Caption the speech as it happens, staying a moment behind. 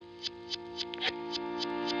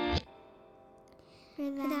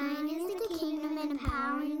For thine is the kingdom and the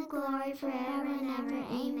power and the glory forever and ever.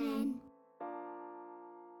 Amen.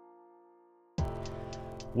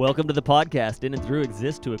 Welcome to the podcast. In and Through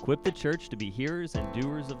exists to equip the church to be hearers and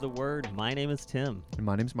doers of the word. My name is Tim. And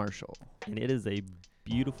my name's Marshall. And it is a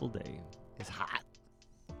beautiful day. It's hot.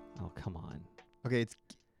 Oh, come on. Okay,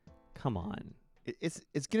 Come on.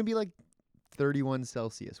 it's gonna be like 31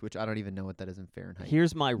 Celsius, which I don't even know what that is in Fahrenheit.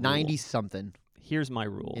 Here's my rule. 90 something Here's my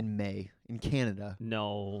rule. in May in Canada.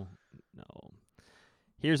 No.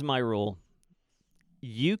 Here's my rule.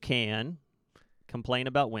 You can complain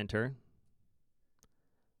about winter,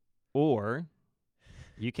 or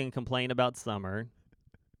you can complain about summer.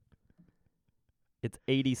 It's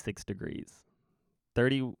 86 degrees.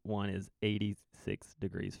 31 is 86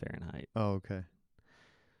 degrees Fahrenheit. Oh, okay.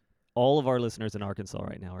 All of our listeners in Arkansas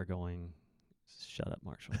right now are going, shut up,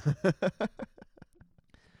 Marshall.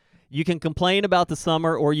 You can complain about the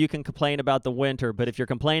summer or you can complain about the winter, but if you're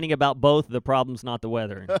complaining about both, the problem's not the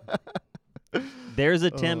weather. There's a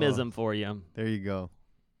Timism for you. There you go.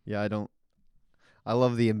 Yeah, I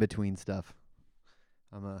love the in-between stuff.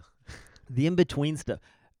 The in-between stuff.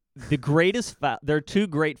 The greatest, there are two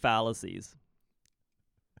great fallacies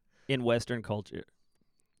in Western culture.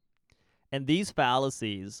 And these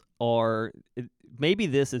fallacies are, maybe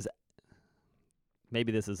this is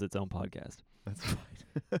its own podcast. That's fine.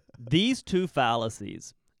 These two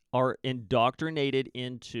fallacies are indoctrinated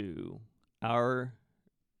into our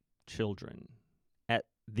children at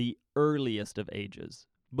the earliest of ages,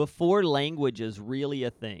 before language is really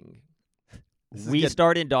a thing. We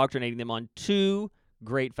start indoctrinating them on two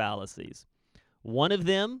great fallacies. One of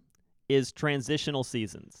them is transitional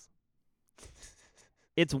seasons.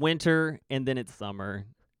 It's winter and then it's summer,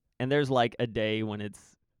 and there's like a day when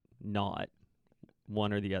it's not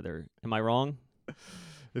one or the other. Am I wrong?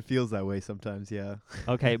 It feels that way sometimes, yeah.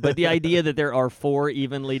 Okay, but the idea that there are 4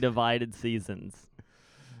 evenly divided seasons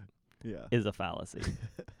is a fallacy.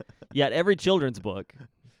 Yet every children's book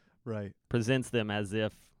presents them as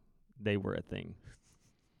if they were a thing.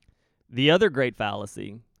 The other great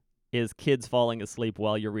fallacy is kids falling asleep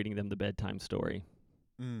while you're reading them the bedtime story.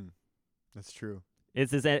 That's true.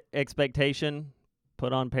 It's this expectation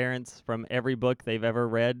put on parents from every book they've ever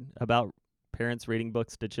read about parents reading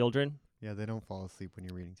books to children. Yeah, they don't fall asleep when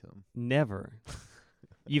you're reading to them. Never.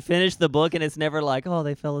 You finish the book and it's never like, oh,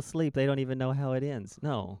 they fell asleep. They don't even know how it ends.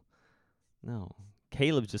 No.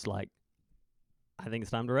 Caleb's just like, I think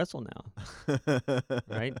it's time to wrestle now.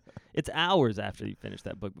 Right? It's hours after you finish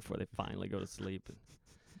that book before they finally go to sleep.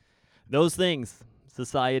 Those things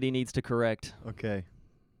society needs to correct. Okay.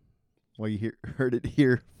 Well, you heard it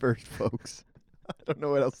here first, folks. I don't know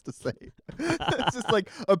what else to say. It's just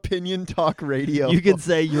like opinion talk radio. You can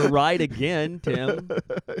say you're right again, Tim.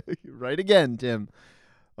 You're right again, Tim.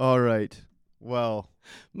 All right. Well,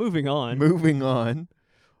 moving on.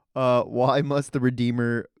 Why must the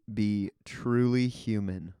Redeemer be truly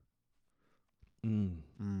human?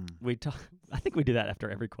 I think we do that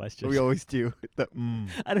after every question. We always do.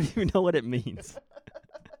 I don't even know what it means.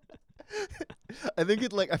 I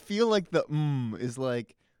feel like the is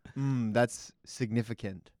like, that's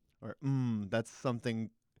significant, or that's something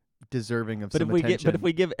deserving of some attention. But if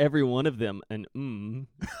we give every one of them an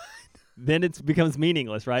then it becomes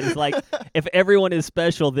meaningless, right? It's like, if everyone is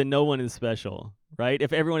special, then no one is special, right?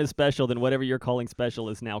 If everyone is special, then whatever you're calling special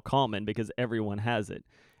is now common because everyone has it.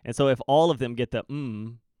 And so if all of them get the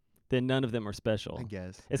then none of them are special. I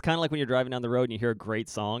guess. It's kind of like when you're driving down the road and you hear a great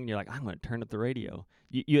song, and you're like, I'm going to turn up the radio.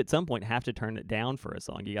 You at some point have to turn it down for a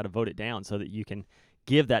song. You got to vote it down so that you can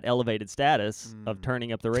give that elevated status of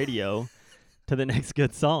turning up the radio to the next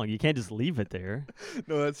good song. You can't just leave it there.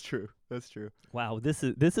 No, that's true. Wow, this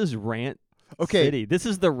is Rant Okay. City. This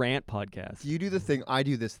is the Rant podcast. You do the thing, I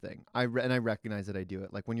do this thing. And I recognize that I do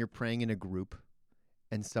it. Like when you're praying in a group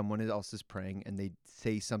and someone else is praying and they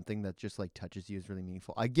say something that just like touches you, is really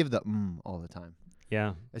meaningful. I give the all the time.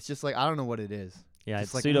 Yeah. It's just like, I don't know what it is. Yeah,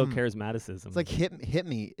 it's like pseudo-charismaticism. It's like hit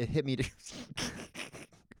me. It hit me.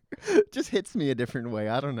 Just hits me a different way.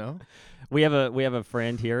 I don't know. We have a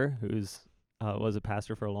friend here who's was a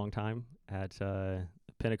pastor for a long time at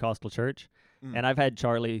Pentecostal church, and I've had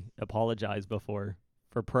Charlie apologize before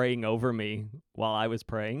for praying over me while I was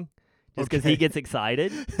praying, just because he gets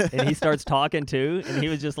excited and he starts talking too, and he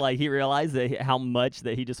was just like, he realized that how much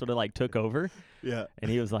that he just sort of like took over. Yeah,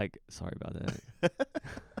 and he was like, sorry about that.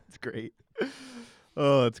 That's great.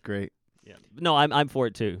 Oh, that's great. Yeah. No, I'm for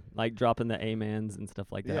it too. Like dropping the amens and stuff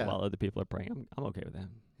like that while other people are praying. I'm okay with that.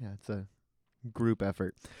 Yeah, it's a group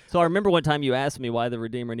effort. So I remember one time you asked me why the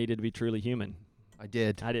Redeemer needed to be truly human. I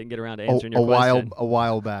did. I didn't get around to answering your question. A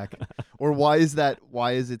while back. Or why is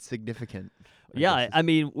it significant? Yeah, guess I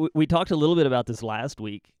mean, we talked a little bit about this last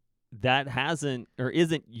week. That hasn't or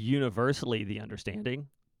isn't universally the understanding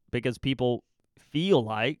because people feel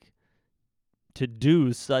like to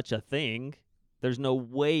do such a thing, there's no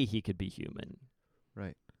way he could be human,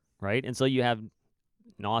 Right. right? And so you have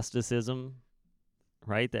Gnosticism,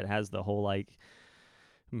 right, that has the whole like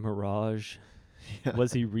mirage. Yeah.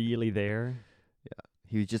 Was he really there?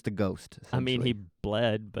 He was just a ghost. I mean, he essentially.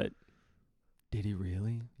 bled, but did he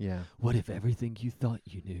really? Yeah. What if everything you thought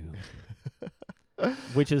you knew?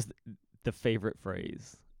 Which is the favorite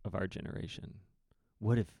phrase of our generation.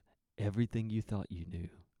 What if everything you thought you knew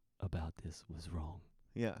about this was wrong?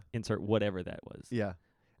 Yeah. Insert whatever that was. Yeah.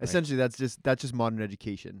 Essentially, that's just modern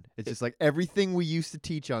education. It's just like everything we used to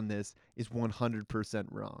teach on this is 100%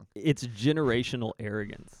 wrong. It's generational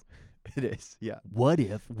arrogance. It is. Yeah. What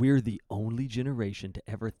if we're the only generation to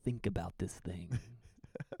ever think about this thing?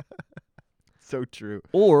 So true.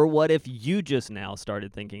 Or what if you just now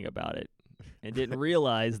started thinking about it and didn't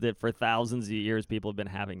realize that for thousands of years people have been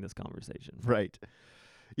having this conversation? Right.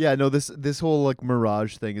 Yeah. No. This whole like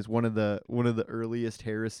mirage thing is one of the earliest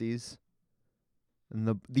heresies.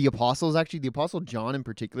 And the apostles, actually, the apostle John in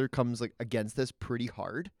particular, comes like against this pretty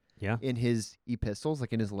hard Yeah. in his epistles,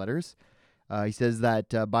 like in his letters. He says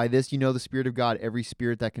that by this you know the Spirit of God. Every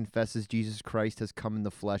spirit that confesses Jesus Christ has come in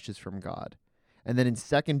the flesh is from God. And then in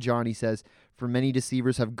 2 John he says, for many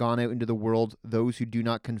deceivers have gone out into the world, those who do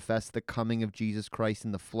not confess the coming of Jesus Christ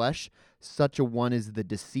in the flesh. Such a one is the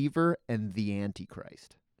deceiver and the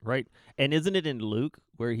Antichrist. Right. And isn't it in Luke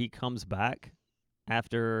where he comes back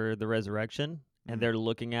after the resurrection and they're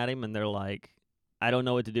looking at him and they're like, I don't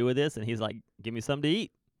know what to do with this. And he's like, give me something to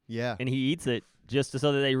eat. Yeah. And he eats it just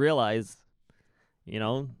so that they realize, you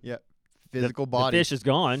know, Physical the body. fish is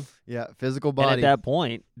gone. Yeah. Physical And body. at that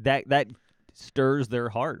point, that stirs their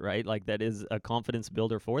heart, right? Like that is a confidence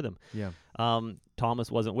builder for them. Yeah.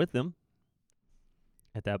 Thomas wasn't with them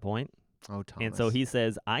at that point. Oh, Thomas. And so he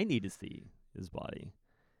says, I need to see his body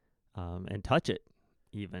and touch it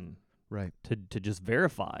even Right. to just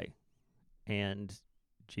verify. And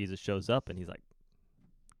Jesus shows up and he's like,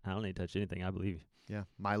 I don't need to touch anything. I believe you. Yeah.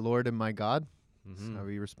 My Lord and my God. That's Mhm. how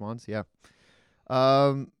he responds. Yeah.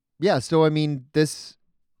 Yeah. So, I mean,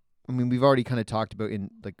 we've already kind of talked about in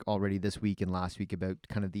like already this week and last week about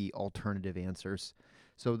kind of the alternative answers.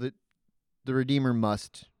 So the Redeemer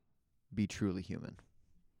must be truly human,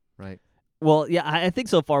 right? Well, yeah, I think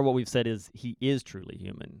so far what we've said is he is truly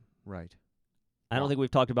human. Right. I don't Wow. think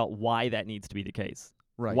we've talked about why that needs to be the case.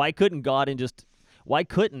 Right. Why couldn't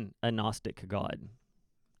a Gnostic God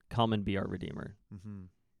come and be our Redeemer? Mm-hmm.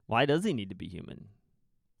 Why does he need to be human?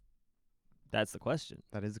 That's the question.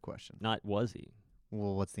 That is a question. Not was he,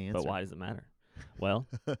 Well, what's the answer? but why does it matter? Well,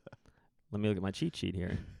 let me look at my cheat sheet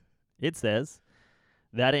here. It says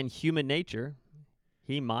that in human nature,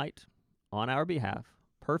 he might, on our behalf,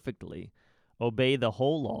 perfectly obey the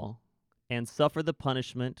whole law and suffer the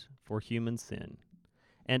punishment for human sin,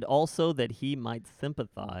 and also that he might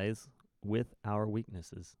sympathize with our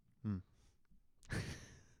weaknesses.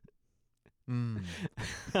 Mm.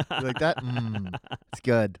 You like that? It's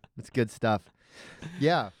good. It's good stuff.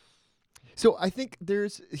 Yeah. So I think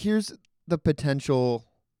here's a potential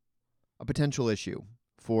issue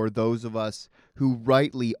for those of us who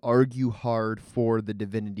rightly argue hard for the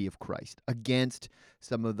divinity of Christ against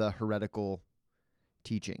some of the heretical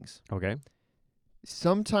teachings. Okay.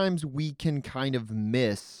 Sometimes we can kind of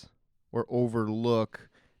miss or overlook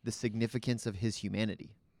the significance of his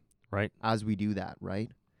humanity. Right. As we do that, right?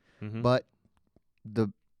 Mm-hmm. But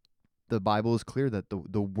the Bible is clear that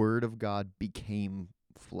the Word of God became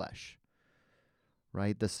flesh,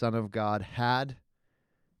 right? The Son of God had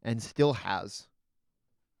and still has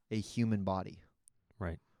a human body.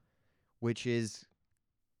 Right. Which is,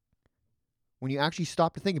 when you actually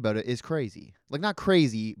stop to think about it, is crazy. Like, not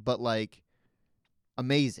crazy, but like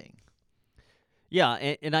amazing. Yeah,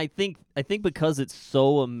 and I think because it's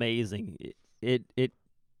so amazing, it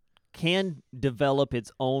can develop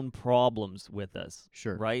its own problems with us.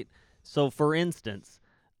 Sure. Right? So, for instance,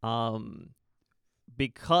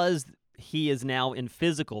 because he is now in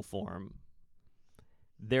physical form,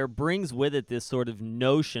 there brings with it this sort of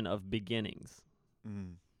notion of beginnings,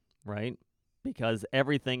 right? Because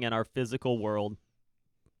everything in our physical world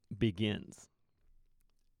begins.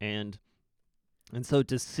 And so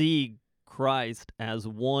to see Christ as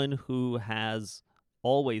one who has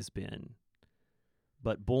always been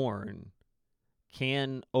but born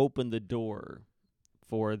can open the door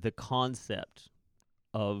for the concept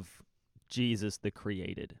of Jesus the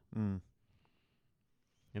created.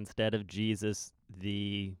 Instead of Jesus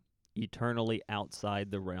the eternally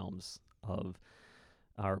outside the realms of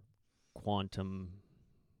our quantum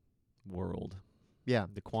world, Yeah.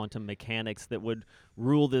 the quantum mechanics that would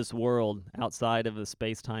rule this world outside of the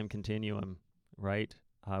space-time continuum, right?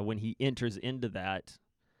 When he enters into that,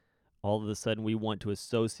 all of a sudden we want to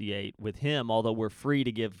associate with him, although we're free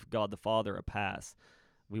to give God the Father a pass.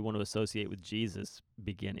 We want to associate with Jesus'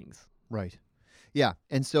 beginnings. Right. Yeah.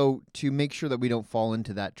 And so to make sure that we don't fall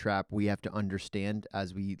into that trap, we have to understand,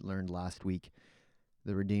 as we learned last week,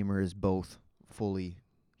 the Redeemer is both fully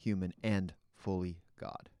human and fully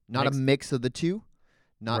God. Not a mix of the two.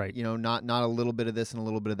 Not Right. Not a little bit of this and a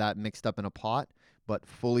little bit of that mixed up in a pot, but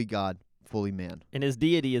fully God, fully man. And his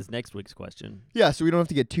deity is next week's question. Yeah, so we don't have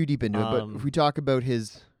to get too deep into it, but if we talk about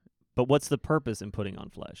his... But what's the purpose in putting on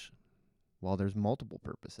flesh? Well, there's multiple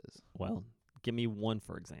purposes. Well, give me one,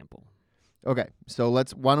 for example. Okay, so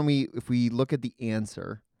why don't we, if we look at the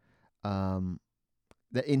answer,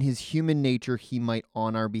 that in his human nature, he might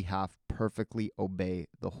on our behalf perfectly obey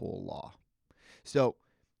the whole law. So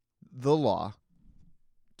the law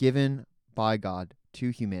given by God to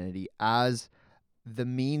humanity as the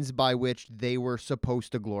means by which they were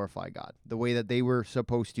supposed to glorify God, the way that they were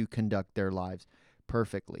supposed to conduct their lives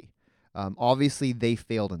perfectly. Obviously, they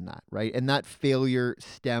failed in that, right? And that failure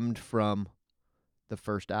stemmed from the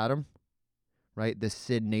first Adam, right? The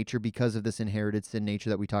sin nature, because of this inherited sin nature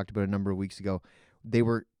that we talked about a number of weeks ago, they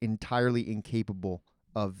were entirely incapable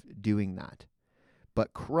of doing that.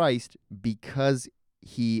 But Christ, because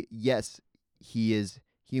he is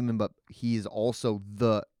human, but he is also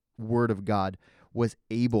the Word of God, was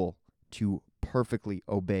able to perfectly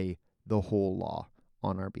obey the whole law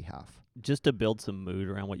on our behalf. Just to build some mood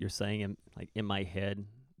around what you're saying, and like in my head,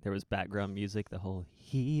 there was background music, the whole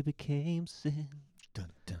 "He became sin,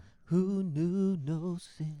 Dun, dun. who knew no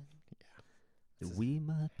sin, Yeah. that we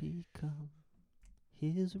might become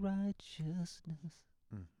his righteousness."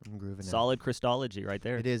 I'm grooving now. Solid Christology right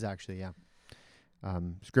there. It is actually, yeah.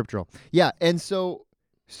 Scriptural. Yeah, and so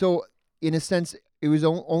in a sense, it was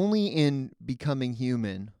only in becoming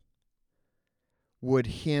human would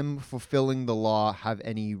him fulfilling the law have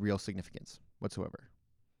any real significance whatsoever,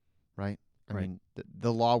 right? I Right. mean,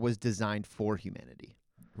 the law was designed for humanity.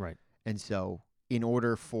 Right. And so in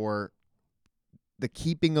order for the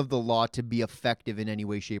keeping of the law to be effective in any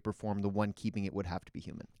way, shape, or form, the one keeping it would have to be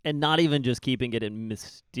human. And not even just keeping it in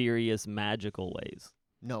mysterious, magical ways.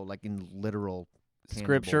 No, like in literal, tangible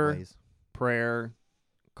Scripture, ways. prayer,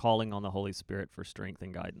 calling on the Holy Spirit for strength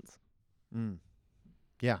and guidance.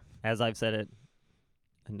 Yeah. As I've said it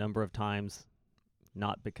a number of times,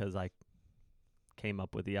 not because I came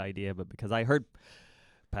up with the idea, but because I heard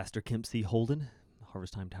Pastor Kemp C. Holden,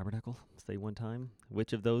 Harvest Time Tabernacle, say one time,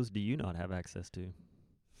 "Which of those do you not have access to?"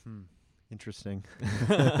 Interesting.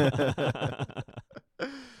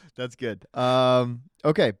 That's good.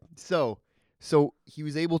 Okay, so he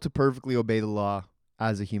was able to perfectly obey the law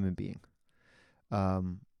as a human being,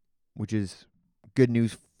 which is good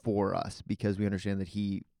news for us because we understand that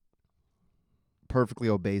he perfectly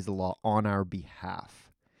obeys the law on our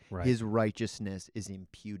behalf. Right. His righteousness is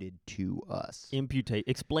imputed to us.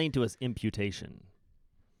 Explain to us imputation.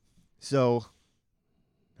 So,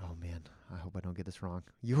 oh man, I hope I don't get this wrong.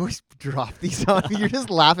 You always drop these on me. You're just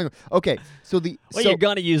laughing. Okay, so You're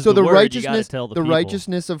gonna use so the word. righteousness, You gotta tell the people.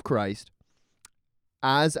 righteousness of Christ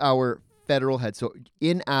as our federal head. So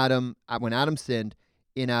in Adam, when Adam sinned,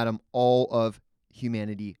 in Adam, all of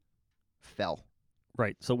humanity fell.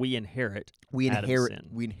 Right. So we inherit. We Adam's inherit sin.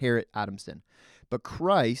 we inherit Adam's sin. But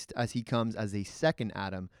Christ, as he comes as a second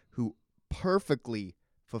Adam who perfectly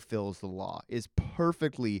fulfills the law, is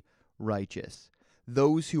perfectly righteous.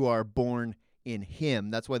 Those who are born in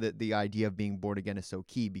him, that's why the idea of being born again is so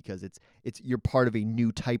key, because it's you're part of a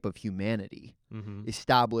new type of humanity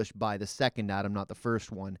established by the second Adam, not the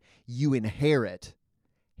first one. You inherit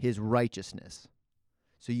his righteousness.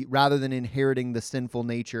 So rather than inheriting the sinful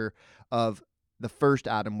nature of the first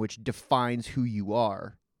Adam, which defines who you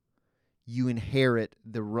are, you inherit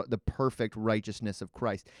the perfect righteousness of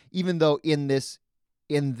Christ. Even though in this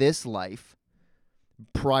life,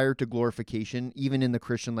 prior to glorification, even in the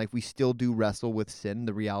Christian life, we still do wrestle with sin,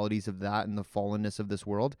 the realities of that, and the fallenness of this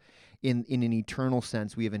world. In an eternal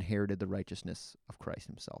sense, we have inherited the righteousness of Christ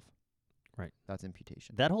himself. Right. That's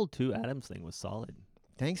imputation. That whole two Adams thing was solid.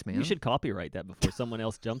 Thanks, man. You should copyright that before someone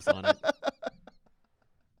else jumps on it.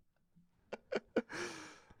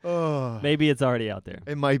 Oh, Maybe it's already out there.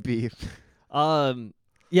 it might be.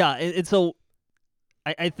 Yeah, and so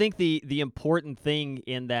I think the important thing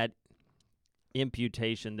in that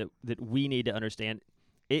imputation that we need to understand,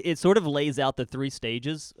 it sort of lays out the three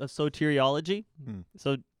stages of soteriology.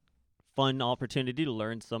 So fun opportunity to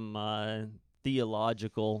learn some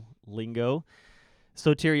theological lingo.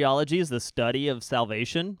 Soteriology is the study of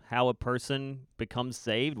salvation, how a person becomes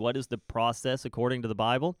saved. What is the process according to the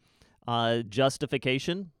Bible?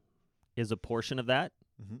 Justification is a portion of that,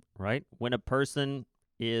 right? When a person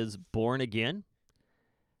is born again,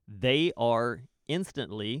 they are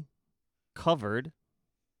instantly covered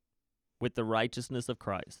with the righteousness of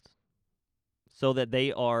Christ, so that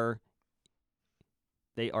they are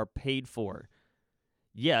paid for,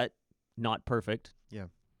 yet not perfect. Yeah.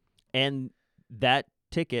 And that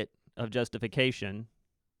ticket of justification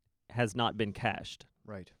has not been cashed.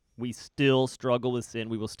 Right. We still struggle with sin.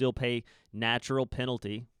 We will still pay natural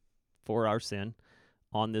penalty for our sin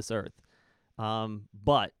on this earth.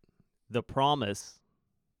 But the promise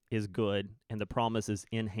is good, and the promise is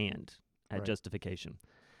in hand at Right. justification.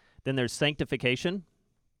 Then there's sanctification,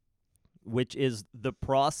 which is the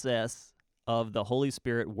process of the Holy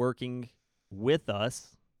Spirit working with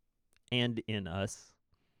us and in us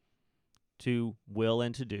to will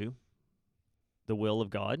and to do the will of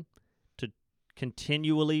God, to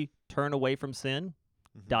continually turn away from sin,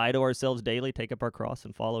 die to ourselves daily, take up our cross,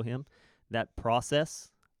 and follow Him. That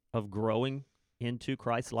process of growing into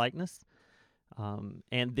Christ's likeness.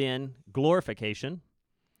 And then glorification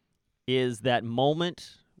is that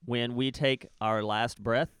moment when we take our last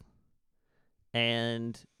breath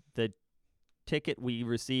and the ticket we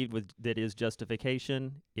received that is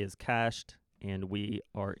justification is cashed, and we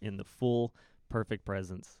are in the full, perfect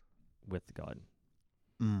presence with God.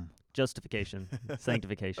 Justification,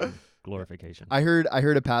 sanctification, glorification. I heard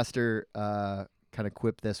a pastor kind of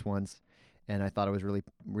quip this once, and I thought it was really,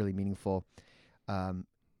 really meaningful.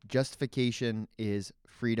 Justification is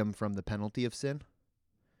freedom from the penalty of sin.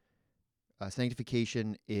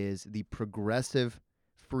 Sanctification is the progressive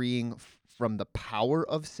freeing from the power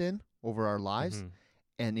of sin over our lives.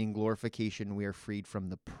 And in glorification, we are freed from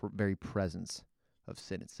the very presence of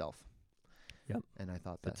sin itself. Yep. And I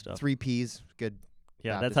thought Good that stuff. 3 P's, good.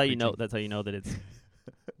 Yeah, Baptist that's how you know. preaching. That's how you know that it's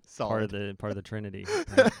Solid. part of the Trinity.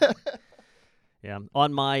 Right? Yeah.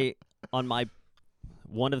 On my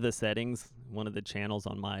one of the settings, one of the channels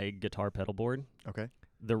on my guitar pedal board, Okay.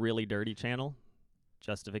 the really dirty channel,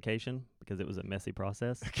 justification, because it was a messy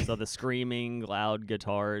process. So the screaming, loud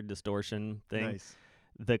guitar distortion thing, Nice.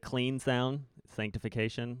 the clean sound,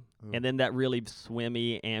 sanctification, Ooh. and then that really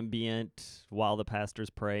swimmy, ambient, while the pastor's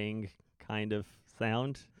praying kind of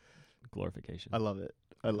sound, glorification. I love it.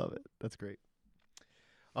 That's great.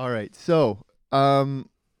 All right. So,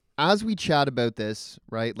 as we chat about this,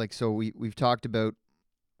 right? Like, so we've talked about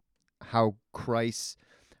how Christ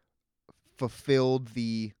fulfilled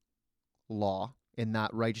the law and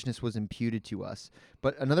that righteousness was imputed to us.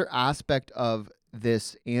 But another aspect of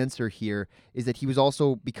this answer here is that he was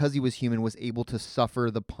also, because he was human, was able to suffer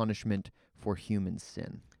the punishment for human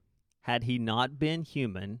sin. Had he not been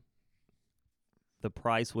human, the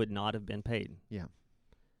price would not have been paid. Yeah.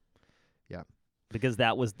 Yeah. Because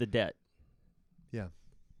that was the debt. Yeah.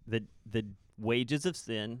 The wages of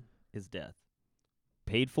sin is death,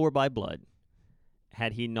 paid for by blood.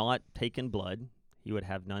 Had he not taken blood, he would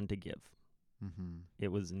have none to give. Mm-hmm. It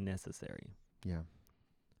was necessary. Yeah.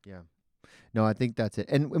 Yeah. No, I think that's it.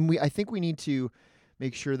 And I think we need to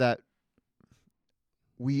make sure that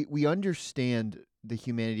we understand the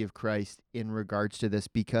humanity of Christ in regards to this,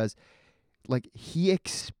 because like he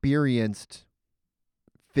experienced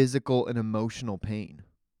physical and emotional pain,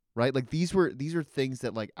 right? Like these are things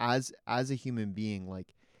that like as a human being,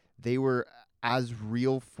 like they were as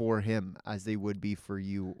real for him as they would be for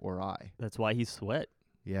you or I. That's why he sweat.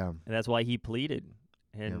 Yeah. And that's why he pleaded.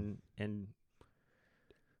 And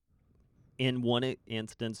in one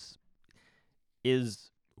instance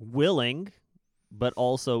is willing but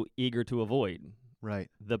also eager to avoid Right.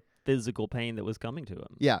 the physical pain that was coming to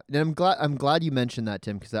him. Yeah, and I'm glad you mentioned that,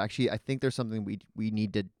 Tim, because actually I think there's something we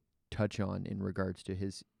need to touch on in regards to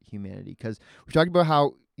his humanity, because we talked about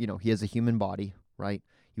how he has a human body, right?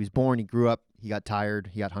 He was born, he grew up, he got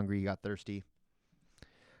tired, he got hungry, he got thirsty.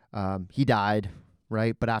 He died,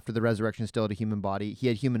 right? But after the resurrection, still had a human body. He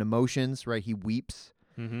had human emotions, right? He weeps,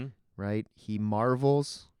 right? He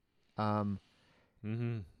marvels.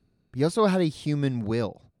 He also had a human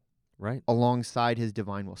will. Right. Alongside his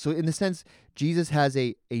divine will. So in the sense, Jesus has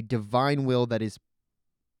a divine will that is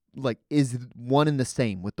one and the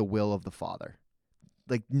same with the will of the Father.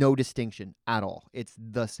 Like no distinction at all. It's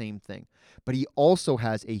the same thing. But he also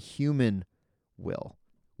has a human will,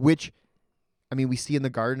 which, I mean, we see in the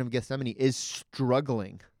Garden of Gethsemane is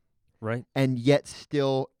struggling. Right. And yet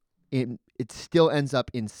it still ends up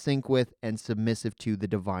in sync with and submissive to the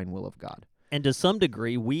divine will of God. And to some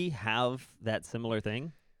degree, we have that similar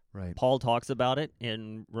thing. Right. Paul talks about it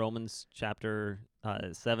in Romans chapter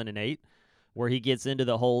 7 and 8, where he gets into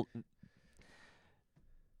the whole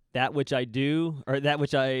that which I do, or that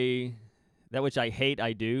which I hate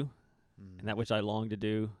I do, and that which I long to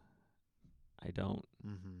do I don't.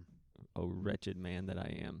 Mm-hmm. Oh, wretched man that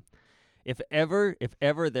I am. If ever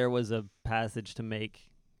there was a passage to make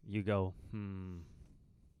you go,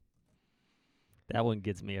 that one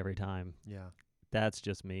gets me every time. Yeah. That's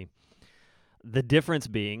just me. The difference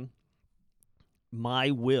being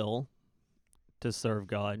my will to serve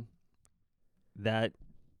God that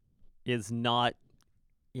is not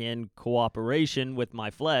in cooperation with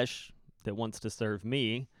my flesh that wants to serve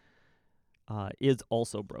me is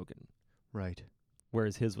also broken, Right.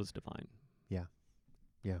 whereas his was divine. Yeah.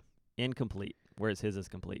 Yeah. Incomplete, whereas his is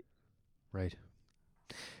complete. Right.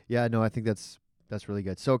 Yeah, no, I think that's really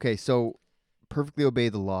good. So so perfectly obey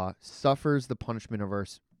the law, suffers the punishment of our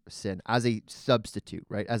sin as a substitute,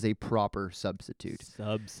 right? As a proper substitute.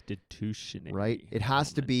 Substitutionary. Right? It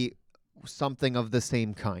has to atonement. be something of the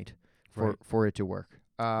same kind Right. for it to work.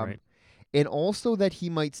 Right. And also that he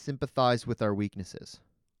might sympathize with our weaknesses.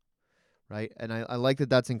 Right? And I like that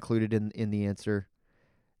that's included in the answer.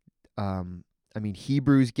 I mean,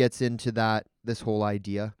 Hebrews gets into this whole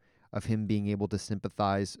idea of him being able to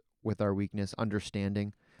sympathize with our weakness,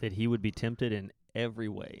 understanding. That he would be tempted in every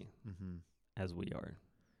way Mm-hmm. as we are.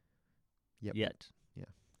 Yep. Yet. Yeah.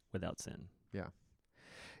 Without sin.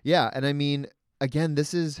 Yeah, and I mean, again,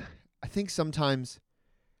 I think sometimes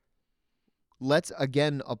let's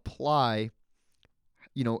again apply,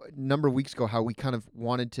 a number of weeks ago, how we kind of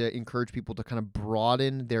wanted to encourage people to kind of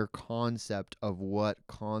broaden their concept of what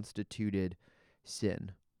constituted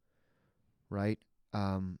sin, right?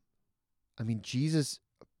 I mean, Jesus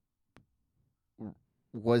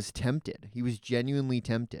was tempted. He was genuinely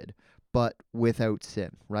tempted, but without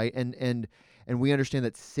sin, right? And we understand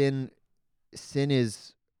that sin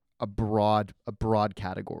is a broad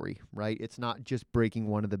category, right? It's not just breaking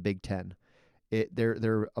one of the big 10. There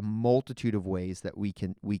are a multitude of ways that we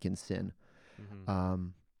can sin. Mm-hmm.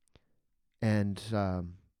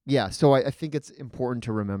 Yeah, so I think it's important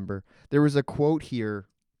to remember. There was a quote here,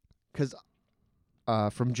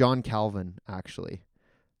 from John Calvin, actually.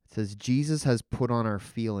 It says, Jesus has put on our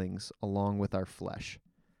feelings along with our flesh,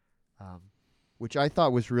 which I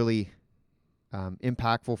thought was really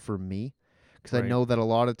impactful for me, because I Right. know that a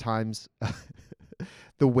lot of times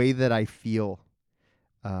the way that I feel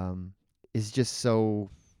is just so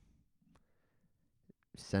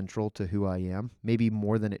central to who I am, maybe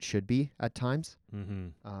more than it should be at times.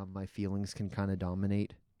 Mm-hmm. My feelings can kind of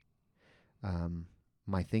dominate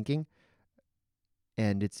my thinking.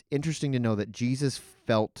 And it's interesting to know that Jesus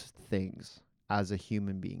felt things as a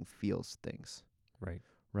human being feels things, Right.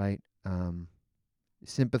 right?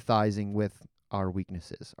 Sympathizing with our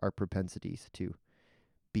weaknesses, our propensities to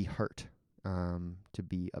be hurt, to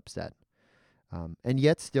be upset, and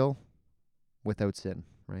yet still without sin,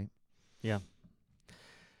 right? Yeah.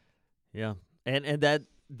 And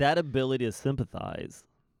that ability to sympathize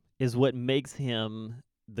is what makes him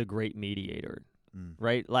the great mediator.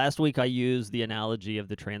 Right? Last week I used the analogy of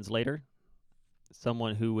the translator,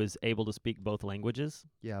 someone who was able to speak both languages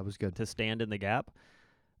Yeah, it was good. to stand in the gap.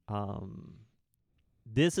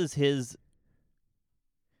 This is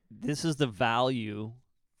the value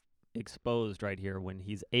exposed right here when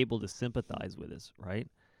he's able to sympathize with us, right?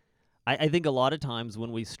 I think a lot of times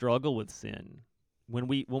when we struggle with sin, when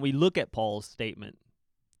we look at Paul's statement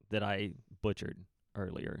that I butchered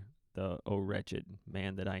earlier, the "oh wretched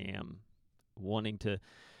man that I am," wanting to,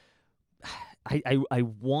 I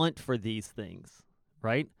want for these things,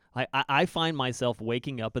 right? I find myself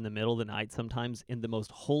waking up in the middle of the night sometimes in the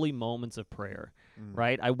most holy moments of prayer,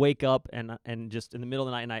 right? I wake up and just in the middle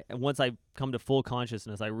of the night, and once I come to full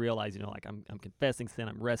consciousness, I realize, like I'm confessing sin,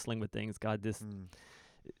 I'm wrestling with things. God, this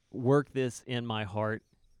work this in my heart.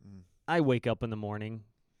 I wake up in the morning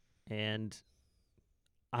and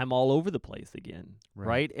I'm all over the place again,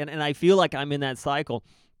 right? And I feel like I'm in that cycle,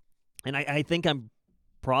 and I think I'm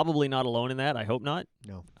probably not alone in that. I hope not.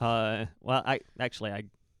 No. Well,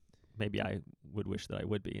 maybe I would wish that I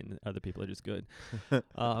would be, and other people are just good. But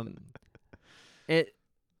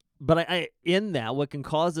I in that, what can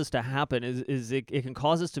cause this to happen is it can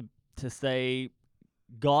cause us to say,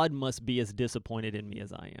 God must be as disappointed in me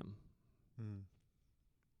as I am.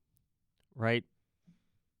 Right?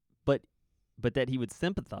 But that he would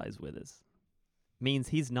sympathize with us means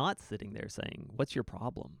he's not sitting there saying, "What's your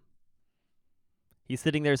problem?" He's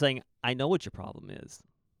sitting there saying, "I know what your problem is.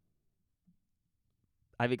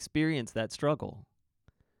 I've experienced that struggle.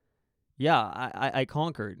 Yeah, I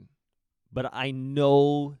conquered, but I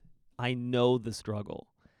know the struggle."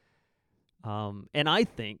 And I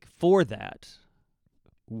think for that,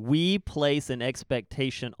 we place an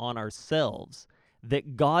expectation on ourselves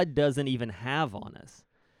that God doesn't even have on us,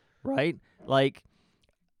 right? Like,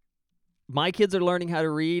 my kids are learning how to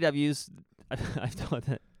read. I've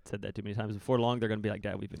said that too many times. Before long, they're going to be like,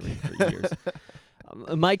 Dad, we've been reading for years.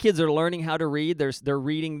 My kids are learning how to read. They're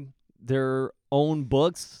reading their own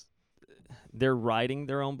books. They're writing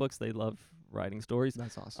their own books. They love writing stories.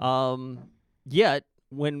 That's awesome. Yet,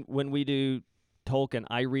 when we do Tolkien,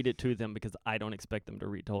 I read it to them because I don't expect them to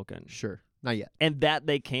read Tolkien. Sure. Not yet. And that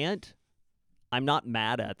they can't, I'm not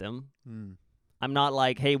mad at them. Mm. I'm not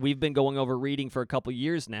like, hey, we've been going over reading for a couple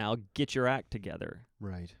years now. Get your act together.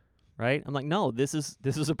 Right. Right? I'm like, no, this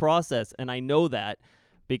is a process, and I know that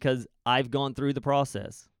because I've gone through the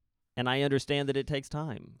process, and I understand that it takes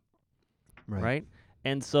time. Right?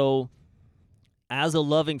 And so, as a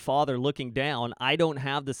loving father looking down, I don't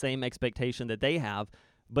have the same expectation that they have,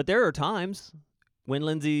 but there are times when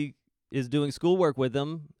Lindsay is doing schoolwork with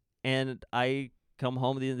them, and I come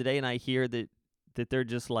home at the end of the day and I hear that they're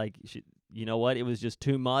just like, you know what, it was just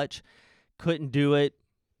too much, couldn't do it,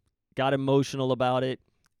 got emotional about it.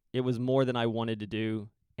 It was more than I wanted to do,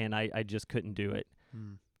 and I just couldn't do it.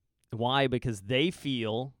 Mm. Why? Because they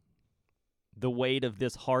feel the weight of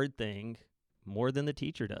this hard thing more than the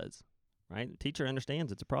teacher does, right? The teacher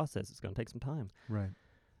understands it's a process. It's going to take some time. Right.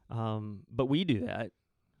 But we do that,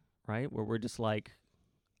 right, where we're just like,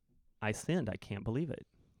 I sinned. I can't believe it.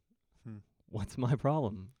 What's my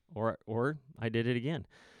problem? Or I did it again.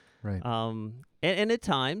 Right. And at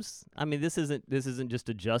times, I mean, this isn't just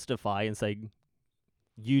to justify and say,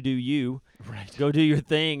 you do you, Right. go do your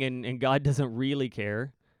thing, and God doesn't really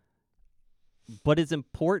care. But it's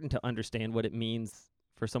important to understand what it means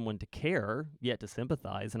for someone to care, yet to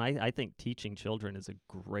sympathize. And I think teaching children is a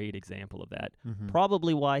great example of that. Mm-hmm.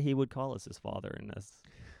 Probably why he would call us his father and us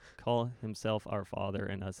call himself our father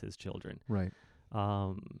and us his children. Right.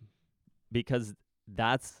 Because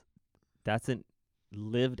that's a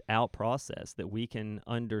lived out process that we can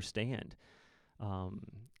understand.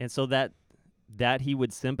 And so that he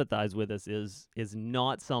would sympathize with us is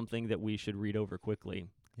not something that we should read over quickly.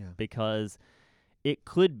 Yeah. Because it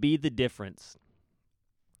could be the difference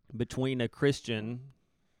between a Christian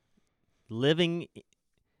living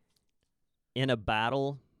in a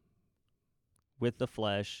battle with the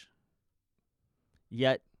flesh,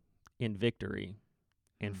 yet in victory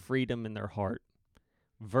and freedom in their heart,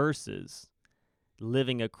 versus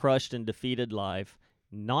living a crushed and defeated life,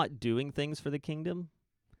 not doing things for the kingdom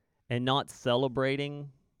and not celebrating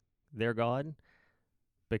their God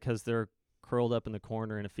because they're curled up in the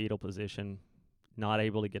corner in a fetal position, not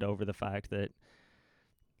able to get over the fact that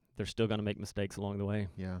they're still going to make mistakes along the way.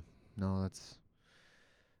 Yeah. No, that's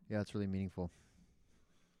really meaningful.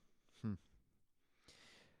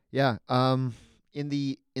 Yeah. In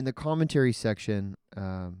the commentary section,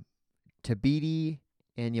 Tabidi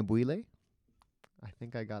Anyabwile, I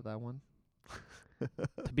think I got that one.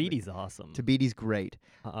 Tabiti's awesome. Tabidi's great.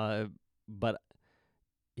 But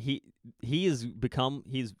he's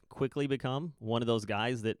quickly become one of those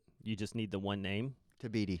guys that you just need the one name.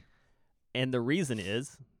 Tabidi. And the reason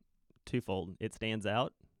is twofold. It stands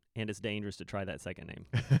out, and it's dangerous to try that second name.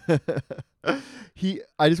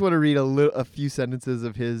 I just want to read a few sentences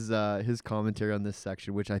of his commentary on this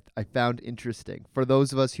section, which I found interesting. For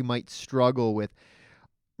those of us who might struggle with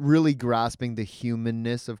really grasping the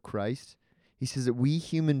humanness of Christ, he says that we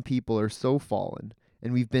human people are so fallen,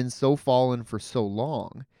 and we've been so fallen for so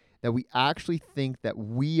long, that we actually think that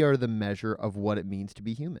we are the measure of what it means to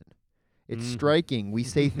be human. It's striking. We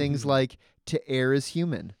say things like, to err is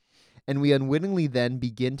human. And we unwittingly then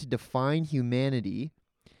begin to define humanity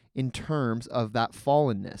in terms of that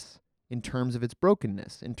fallenness, in terms of its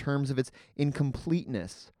brokenness, in terms of its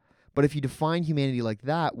incompleteness. But if you define humanity like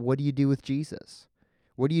that, what do you do with Jesus?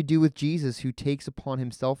 What do you do with Jesus, who takes upon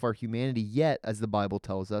himself our humanity, yet, as the Bible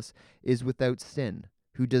tells us, is without sin,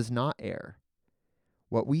 who does not err?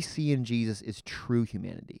 What we see in Jesus is true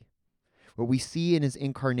humanity. What we see in his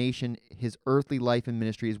incarnation, his earthly life and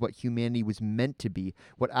ministry, is what humanity was meant to be,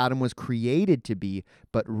 what Adam was created to be,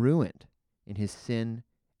 but ruined in his sin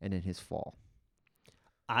and in his fall.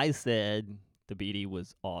 I said Tabidi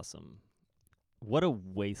was awesome. What a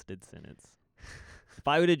wasted sentence. If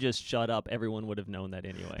I would have just shut up, everyone would have known that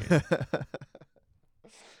anyway.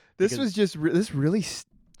 This really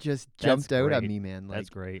just jumped out at me, man. That's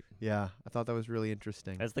great. Yeah, I thought that was really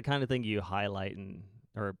interesting. That's the kind of thing you highlight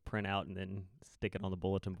or print out and then stick it on the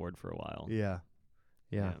bulletin board for a while. Yeah.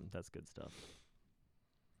 That's good stuff.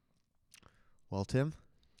 Well, Tim?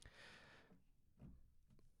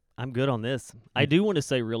 I'm good on this. I do want to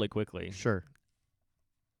say really quickly. Sure.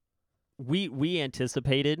 We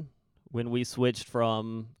anticipated when we switched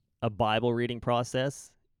from a Bible reading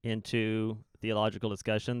process into theological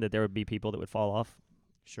discussion, that there would be people that would fall off.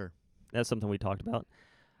 Sure. That's something we talked about.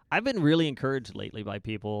 I've been really encouraged lately by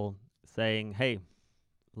people saying, hey,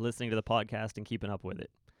 listening to the podcast and keeping up with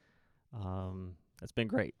it. That's been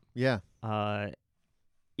great. Yeah.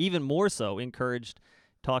 Even more so encouraged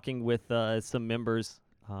talking with some members.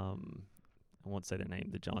 I won't say their name.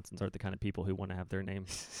 The Johnsons aren't the kind of people who want to have their name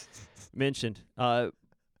mentioned.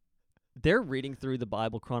 They're reading through the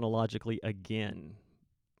Bible chronologically again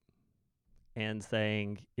and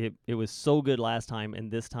saying it was so good last time,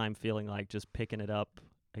 and this time feeling like just picking it up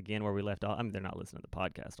again where we left off. I mean, they're not listening to the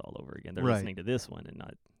podcast all over again. They're Right. listening to this one and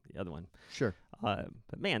not the other one. Sure.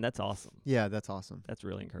 But man, that's awesome. Yeah, that's awesome. That's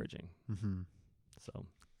really encouraging. Mm-hmm.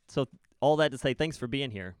 So all that to say, thanks for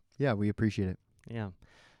being here. Yeah, we appreciate it. Yeah.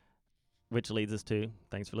 Which leads us to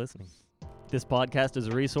thanks for listening. This podcast is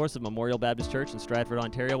a resource of Memorial Baptist Church in Stratford,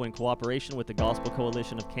 Ontario, in cooperation with the Gospel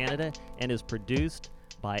Coalition of Canada, and is produced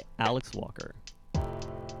by Alex Walker.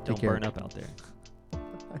 Don't care. burn up out there.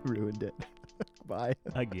 I ruined it. Bye.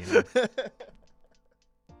 Again.